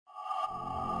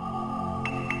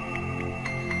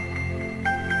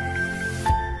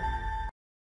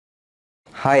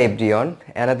Hi everyone,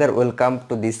 another welcome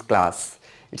to this class.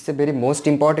 It's a very most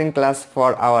important class for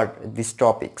our these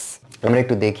topics. আমরা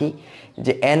একটু দেখি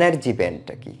যে energy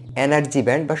ব্যান্ডটা কি, energy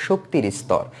band বা শক্তির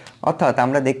স্তর। অর্থাৎ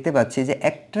আমরা দেখতে পাচ্ছি যে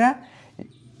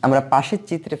আমরা পাশের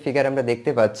চিত্রে ফিগার আমরা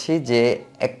দেখতে পাচ্ছি যে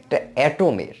একটা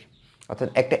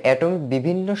অ্যাটমের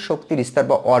বিভিন্ন শক্তির স্তর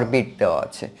বা অরবিট দেওয়া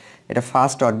আছে। এটা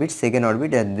first orbit, second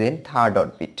orbit and then third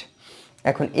orbit.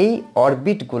 এখন এই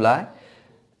অরবিটগুলা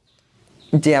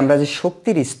যে আমরা যে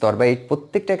শক্তির স্তর বা এই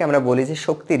প্রত্যেকটাকে আমরা বলি যে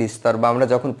শক্তির স্তর, বা আমরা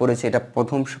যখন পড়েছি এটা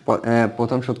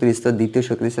প্রথম শক্তির স্তর, দ্বিতীয়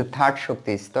শক্তির স্তর, থার্ড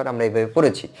শক্তির স্তর আমরা এইভাবে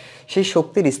পড়েছি। সেই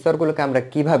শক্তির স্তরগুলোকে আমরা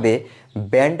কিভাবে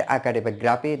ব্যান্ড আকারে বা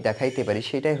গ্রাফে দেখাইতে পারি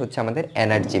সেটাই হচ্ছে আমাদের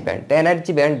energy band.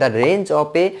 Energy band the range of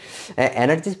A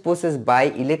energy process by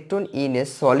electron in a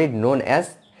solid known as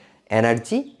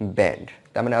energy band.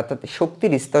 তার মানে অর্থাৎ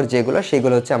শক্তির স্তর যেগুলো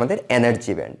সেগুলো হচ্ছে আমাদের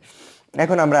এনার্জি ব্যান্ড।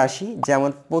 এখন আমরা আসি,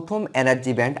 যেমন প্রথম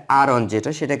এনার্জি ব্যান্ড আর1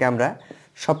 যেটা, সেটাকে আমরা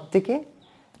সবথেকে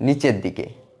নিচের দিকে,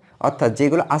 অর্থাৎ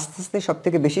যেগুলো আস্তে আস্তে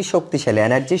সবথেকে বেশি শক্তিশালী,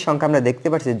 এনার্জির সংখ্যা আমরা দেখতে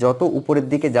পাচ্ছি যত উপরের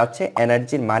দিকে যাচ্ছে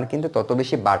এনার্জির মান কিন্তু তত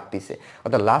বেশি বাড়তিছে,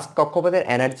 অর্থাৎ লাস্ট কক্ষপথের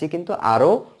এনার্জি কিন্তু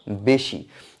আরও বেশি।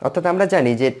 অর্থাৎ আমরা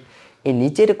জানি যে এই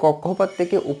নিচের কক্ষপথ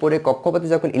থেকে উপরে কক্ষপথে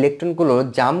যখন ইলেকট্রনগুলো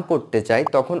জাম্প করতে চায়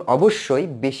তখন অবশ্যই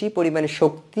বেশি পরিমাণে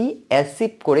শক্তি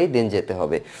অ্যাসিভ করেই দেন যেতে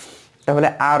হবে। তাহলে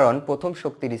আর1 প্রথম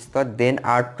শক্তির স্তর, দেন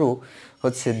আর2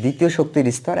 হচ্ছে দ্বিতীয় শক্তির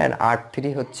স্তর, অ্যান্ড আর3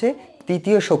 হচ্ছে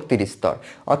তৃতীয় শক্তির স্তর।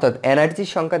 অর্থাৎ এনার্জির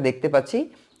সংখ্যা দেখতে পাচ্ছি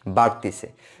বাড়তিছে।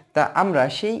 তা আমরা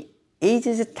এই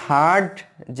যে থার্ড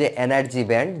যে এনার্জি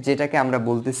ব্যান্ড যেটাকে আমরা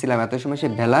বলতেছিলাম এত সময়,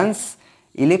 সেই ভ্যালেন্স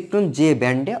ইলেকট্রন যে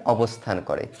ব্যান্ডে অবস্থান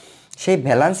করে, সেই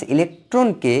ভ্যালেন্স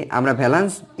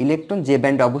ইলেকট্রন যে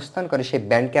ব্যান্ডে অবস্থান করে সেই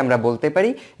ব্যান্ডকে আমরা বলতে পারি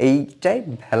এইটাই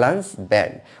ভ্যালেন্স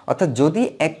ব্যান্ড। অর্থাৎ যদি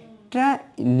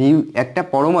একটা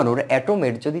পরমাণুর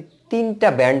অ্যাটমের যদি 3টা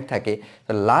ব্যান্ড থাকে,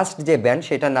 তো লাস্ট যে ব্যান্ড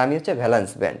সেটার নামই হচ্ছে ভ্যালেন্স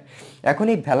ব্যান্ড। এখন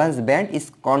এই valence band is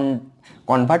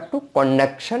convert to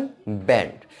conduction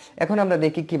band. এখন আমরা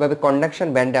দেখি কিভাবে কন্ডাকশন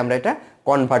ব্যান্ডে আমরা এটা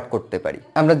কনভার্ট করতে পারি।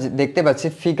 আমরা দেখতে পাচ্ছি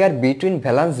figure between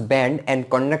valence band and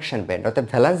conduction band. অর্থাৎ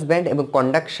ভ্যালেন্স ব্যান্ড এবং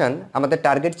কন্ডাকশন, আমাদের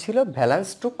টার্গেট ছিল ভ্যালেন্স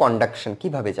টু কন্ডাকশন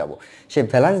কিভাবে যাব। সেই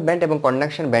ভ্যালেন্স ব্যান্ড এবং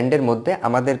কন্ডাকশন ব্যান্ডের মধ্যে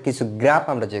আমাদের কিছু গ্রাফ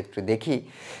আমরা যে একটু দেখি,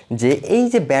 যে এই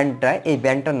যে ব্যান্ডটা, এই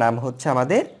ব্যান্ডটার নাম হচ্ছে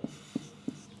আমাদের,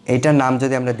 এইটার নাম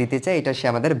যদি আমরা দিতে চাই, এটা সে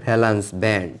আমাদের ভ্যালেন্স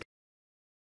ব্যান্ড।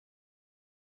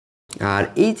 আর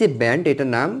এই যে ব্যান্ড,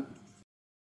 এটার নাম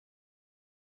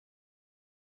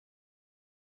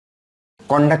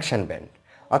কন্ডাকশন ব্যান্ড।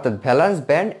 অর্থাৎ valence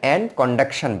band and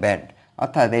conduction band,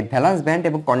 অর্থাৎ এই ভ্যালেন্স ব্যান্ড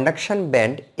এবং কন্ডাকশন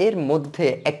ব্যান্ড এর মধ্যে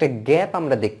একটা গ্যাপ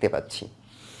আমরা দেখতে পাচ্ছি,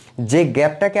 যে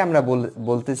গ্যাপটাকে আমরা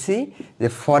বলতেছি যে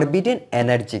ফরবিডেন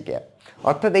এনার্জি গ্যাপ।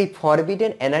 অর্থাৎ এই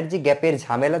ফরবিডেন এনার্জি গ্যাপের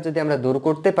ঝামেলা যদি আমরা দূর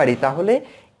করতে পারি তাহলে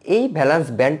এই ভ্যালেন্স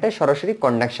ব্যান্ডটা সরাসরি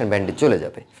কন্ডাকশন ব্যান্ডে চলে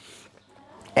যাবে।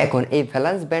 এখন এই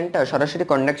ভ্যালেন্স ব্যান্ডটা সরাসরি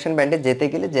কন্ডাকশন ব্যান্ডে যেতে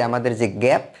গেলে যে আমাদের যে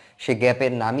গ্যাপ, সেই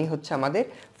গ্যাপের নামই হচ্ছে আমাদের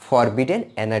ফরবিডেন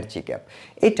এনার্জি গ্যাপ।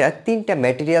 এটা 3টা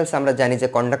ম্যাটেরিয়ালস আমরা জানি যে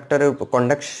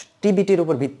কন্ডাক্টিভিটির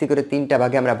উপর ভিত্তি করে 3টা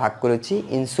ভাগে আমরা ভাগ করেছি,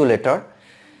 ইনসুলেটর,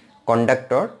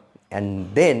 কন্ডাক্টর অ্যান্ড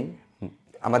দেন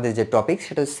আমাদের যে টপিক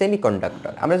সেটা হচ্ছে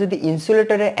সেমিকন্ডাক্টর। আমরা যদি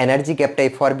ইনসুলেটরের এনার্জি গ্যাপটা,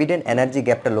 এই ফরবিডেন এনার্জি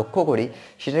গ্যাপটা লক্ষ্য করি,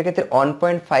 সেটার ক্ষেত্রে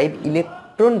 1.5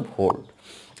 ইলেকট্রন ভোল্ট।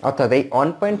 অর্থাৎ এই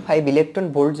 1.5 ইলেকট্রন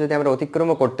ভোল্ট যদি আমরা অতিক্রম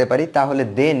করতে পারি তাহলে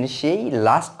দেন সেই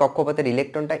লাস্ট কক্ষপথের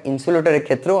ইলেকট্রনটা ইনসুলেটরের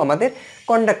ক্ষেত্রেও আমাদের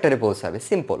কন্ডাক্টরে পৌঁছাবে।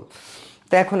 সিম্পল।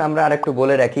 তো এখন আমরা আরেকটু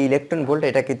বলে রাখি, ইলেকট্রন ভোল্ট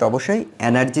এটা কিন্তু অবশ্যই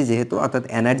এনার্জি যেহেতু, অর্থাৎ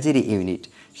এনার্জির ইউনিট।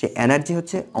 সে এনার্জি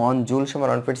হচ্ছে 1 জুল সমান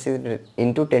 1.6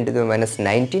 ইন্টু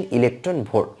 10⁻⁹ ইলেকট্রন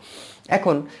ভোল্ট।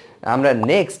 এখন আমরা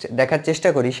নেক্সট দেখার চেষ্টা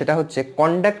করি, সেটা হচ্ছে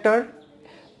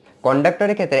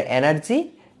কন্ডাক্টরের ক্ষেত্রে energy,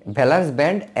 valence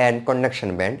band and conduction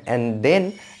band, and then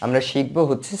আমরা শিখব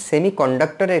হচ্ছে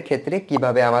সেমিকন্ডাক্টরের ক্ষেত্রে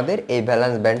কিভাবে আমাদের এই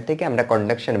ভ্যালেন্স ব্যান্ড থেকে আমরা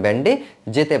কন্ডাকশন ব্যান্ডে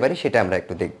যেতে পারি, সেটা আমরা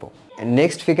একটু দেখব।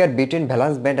 Next figure between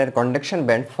valence band and conduction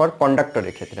band for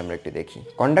কন্ডাক্টরের ক্ষেত্রে আমরা একটু দেখি।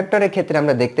 কন্ডাক্টরের ক্ষেত্রে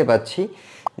আমরা দেখতে পাচ্ছি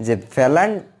যে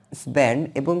ভ্যালেন্স ব্যান্ড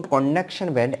এবং কন্ডাকশন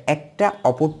ব্যান্ড একটা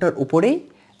অপরটার উপরেই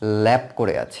ল্যাপ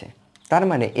করে আছে। তার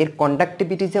মানে এর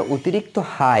কন্ডাক্টিভিটি যে অতিরিক্ত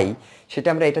হাই সেটা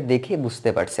আমরা এটা দেখে বুঝতে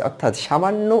পারছি। অর্থাৎ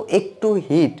সামান্য একটু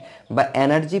হিট বা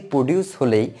এনার্জি প্রডিউস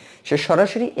হলেই সে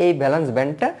সরাসরি এই ভ্যালেন্স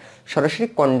ব্যান্ডটা সরাসরি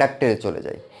কন্ডাক্টরে চলে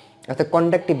যায়, অর্থাৎ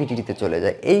কন্ডাক্টিভিটিতে চলে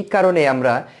যায়। এই কারণে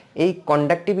আমরা এই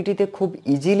কন্ডাক্টিভিটিতে খুব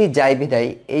ইজিলি যাই বিধায়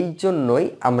এই জন্যই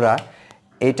আমরা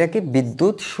এইটাকে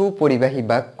বিদ্যুৎ সুপরিবাহী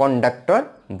বা কন্ডাক্টর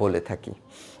বলে থাকি।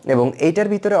 এবং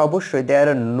এইটার ভিতরে অবশ্যই দেয়ার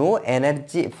আর no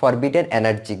energy forbidden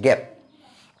energy gap.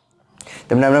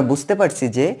 তেমনি আমরা বুঝতে পারছি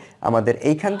যে আমাদের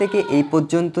এইখান থেকে এই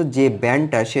পর্যন্ত যে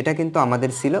ব্যান্ডটা সেটা কিন্তু আমাদের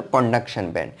ছিল কন্ডাকশন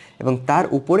ব্যান্ড, এবং তার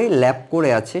উপরে ল্যাপ করে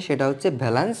আছে সেটা হচ্ছে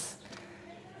ভ্যালেন্স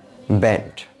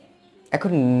ব্যান্ড।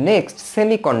 এখন নেক্সট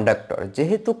সেমিকন্ডাক্টর,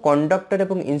 যেহেতু কন্ডাক্টর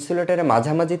এবং ইনসুলেটরের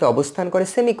মাঝামাঝিতে অবস্থান করে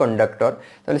সেমিকন্ডাক্টর,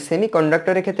 তাহলে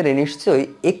সেমিকন্ডাক্টরের ক্ষেত্রে নিশ্চয়ই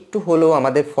একটু হলেও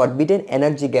আমাদের ফরবিডেন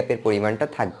এনার্জি গ্যাপের পরিমাণটা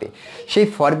থাকবে। সেই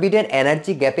ফরবিডেন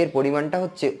এনার্জি গ্যাপের পরিমাণটা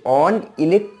হচ্ছে 1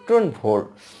 ইলেকট্রন ভোল্ট।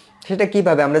 সেটা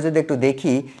কিভাবে আমরা যদি একটু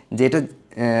দেখি, যে এটা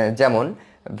যেমন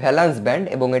ভ্যালেন্স ব্যান্ড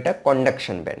এবং এটা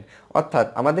কন্ডাকশন ব্যান্ড, অর্থাৎ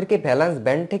আমাদেরকে ভ্যালেন্স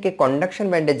ব্যান্ড থেকে কন্ডাকশন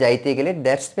ব্যান্ডে যাইতে গেলে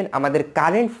দ্যাটস মিন আমাদের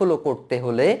কারেন্ট ফ্লো করতে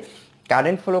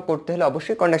হলে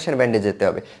অবশ্যই কন্ডাকশন ব্যান্ডে যেতে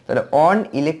হবে। তাহলে 1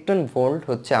 ইলেকট্রন ভোল্ট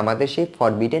হচ্ছে আমাদের সেই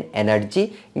ফরবিডেন এনার্জি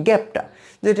গ্যাপটা।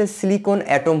 যেটা সিলিকন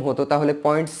অ্যাটম হতো তাহলে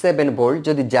 0.7 ভোল্ট,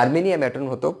 যদি জার্মেনিয়াম অ্যাটম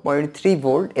হতো 0.3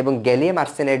 ভোল্ট, এবং গ্যালিয়াম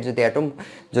আর্সেনাইড যদি অ্যাটম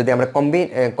যদি আমরা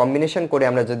কম্বিনেশন করে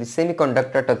আমরা যদি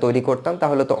সেমিকন্ডাক্টরটা তৈরি করতাম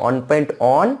তাহলে তো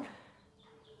 1.1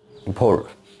 ভোল্ট।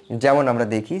 যেমন আমরা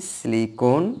দেখি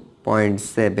সিলিকন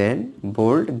 0.7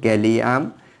 ভোল্ট, গ্যালিয়াম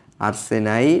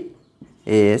আর্সেনাইড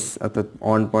অর্থাৎ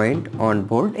 1.1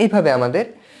 ভোল্ট। এইভাবে আমাদের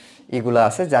এগুলো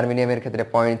আছে। জার্মেনিয়ামের ক্ষেত্রে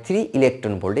 0.3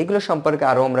 ইলেকট্রন ভোল্ট। এগুলো সম্পর্কে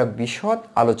আরও আমরা বিশদ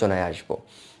আলোচনায় আসব।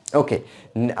 ওকে,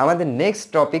 আমাদের নেক্সট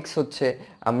টপিকস হচ্ছে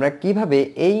আমরা কিভাবে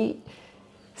এই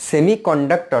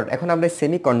সেমিকন্ডাক্টর, এখন আমরা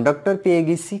সেমিকন্ডাক্টর পেয়ে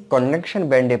গেছি, কন্ডাকশন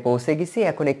ব্যান্ডে পৌঁছে গেছি।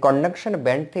 এখন এই কন্ডাকশন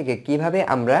ব্যান্ড থেকে কিভাবে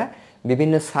আমরা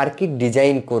বিভিন্ন সার্কিট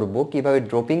ডিজাইন করব, কিভাবে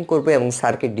ড্রপিং করব এবং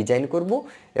সার্কিট ডিজাইন করব,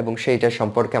 এবং সেইটা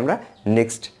সম্পর্কে আমরা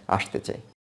নেক্সট আসতে চাই।